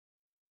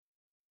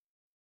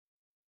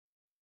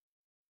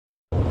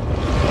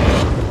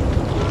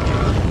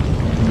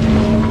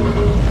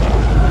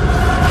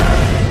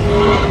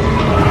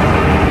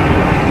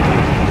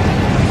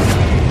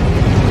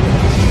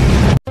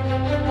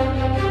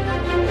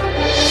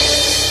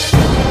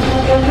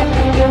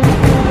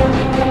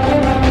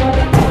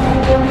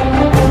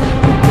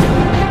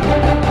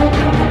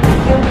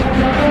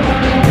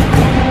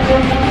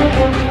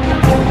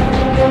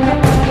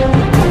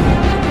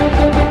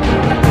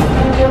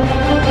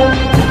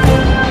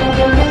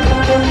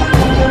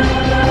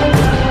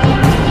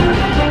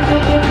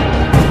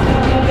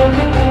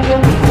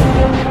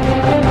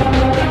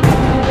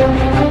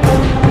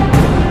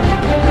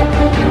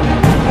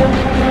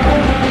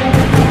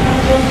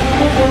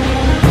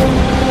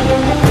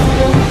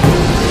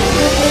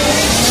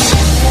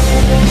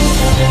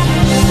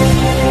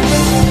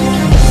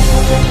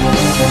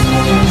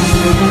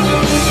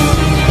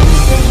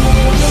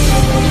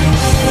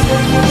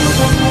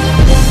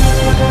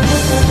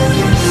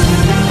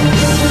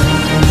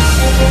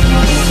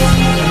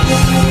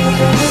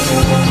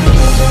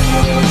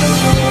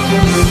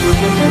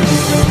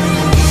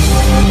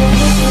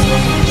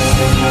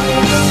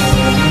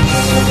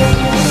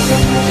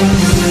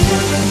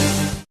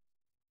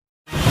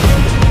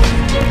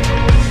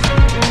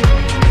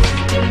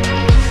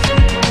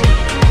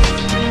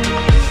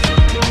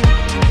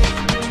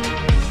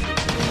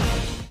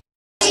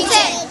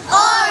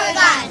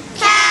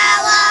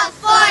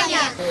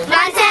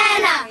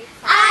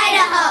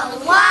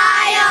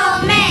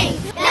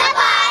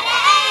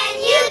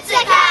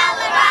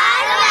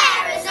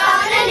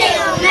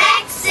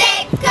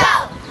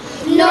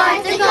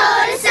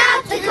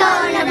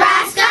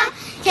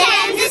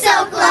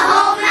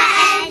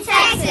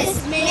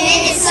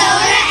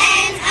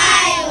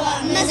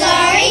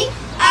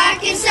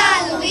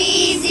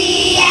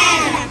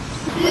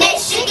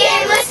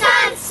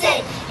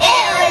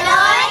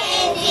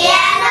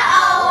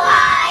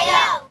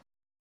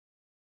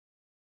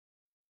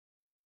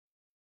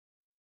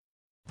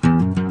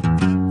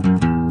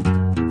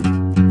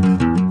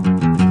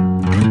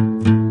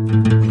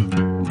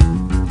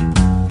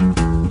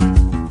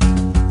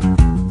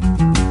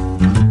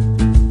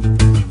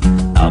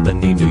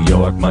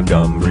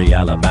Montgomery,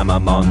 Alabama,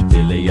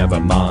 Montpelier,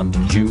 Vermont,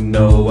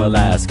 Juneau,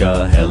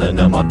 Alaska,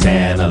 Helena,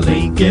 Montana,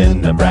 Lincoln,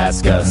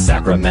 Nebraska,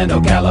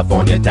 Sacramento,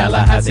 California,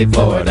 Tallahassee,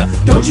 Florida.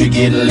 Don't you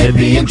get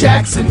lippy in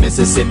Jackson,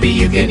 Mississippi?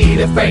 You can eat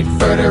a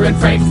Frankfurter in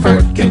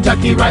Frankfurt,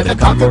 Kentucky. Ride the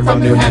Concord from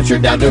New Hampshire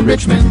down to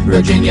Richmond,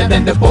 Virginia,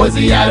 then to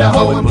Boise,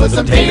 Idaho, and put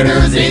some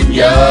taters in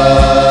ya.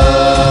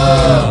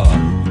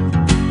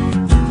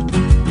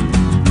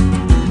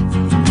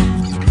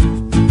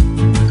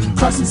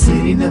 Carson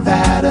City,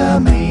 Nevada,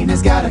 Maine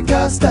has got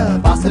Augusta,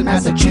 Boston,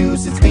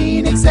 Massachusetts,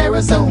 Phoenix,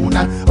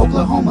 Arizona,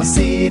 Oklahoma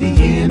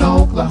City in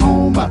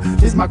Oklahoma,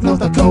 Bismarck, North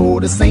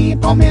Dakota,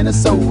 St. Paul,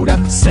 Minnesota,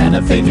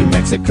 Santa Fe, New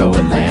Mexico,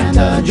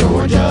 Atlanta,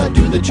 Georgia,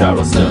 to the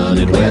Charleston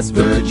in West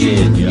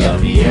Virginia,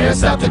 Pierre,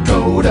 South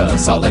Dakota,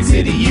 Salt Lake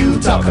City,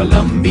 Utah,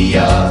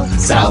 Columbia,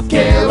 South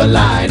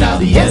Carolina.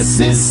 The S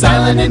is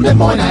silent in Des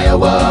Moines,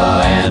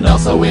 Iowa, and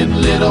also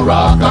in Little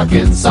Rock,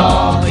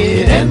 Arkansas.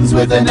 It ends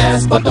with an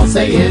S, but don't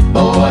say it,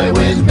 boy,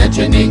 when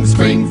mentioning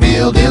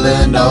Springfield,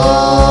 Illinois.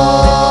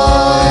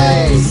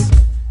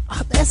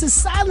 Oh, the S is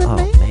silent,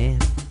 man. Oh, man.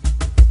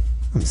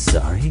 I'm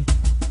sorry.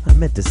 I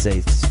meant to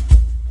say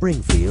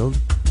Springfield,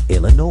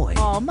 Illinois.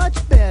 Oh,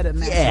 much better,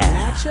 man.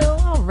 Yeah. Nacho,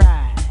 all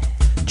right.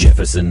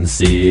 Jefferson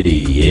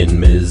City in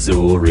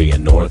Missouri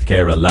and North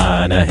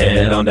Carolina,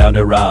 head on down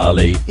to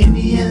Raleigh.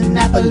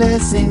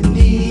 Indianapolis,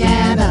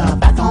 Indiana,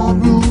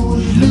 Baton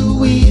Rouge,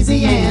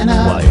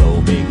 Louisiana,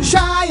 Wyoming,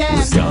 Cheyenne,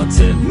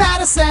 Wisconsin,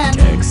 Madison,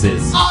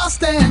 Texas,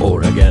 Austin,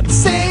 Oregon,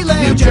 Salem,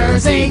 New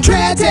Jersey,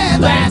 Trenton,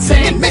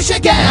 Lansing, in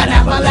Michigan,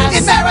 Annapolis,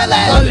 in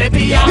Maryland,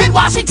 Olympia, in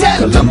Washington,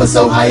 Columbus,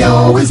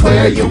 Ohio is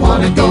where you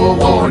wanna go,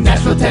 or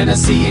Nashville,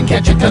 Tennessee, and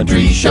catch a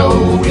country show.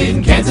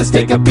 In Kansas,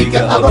 take a peek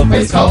of a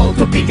place called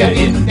Topeka.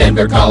 In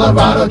Denver,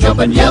 Colorado, jump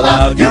and yell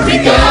out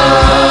Eureka!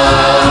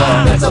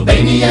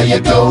 Pennsylvania, you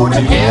go to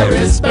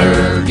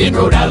Harrisburg. In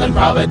Rhode Island,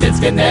 Providence,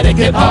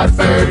 Connecticut,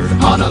 Hartford,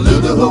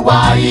 Honolulu,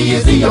 Hawaii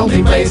is the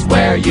only place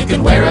where you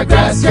can wear a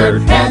grass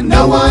skirt and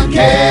no one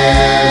cares.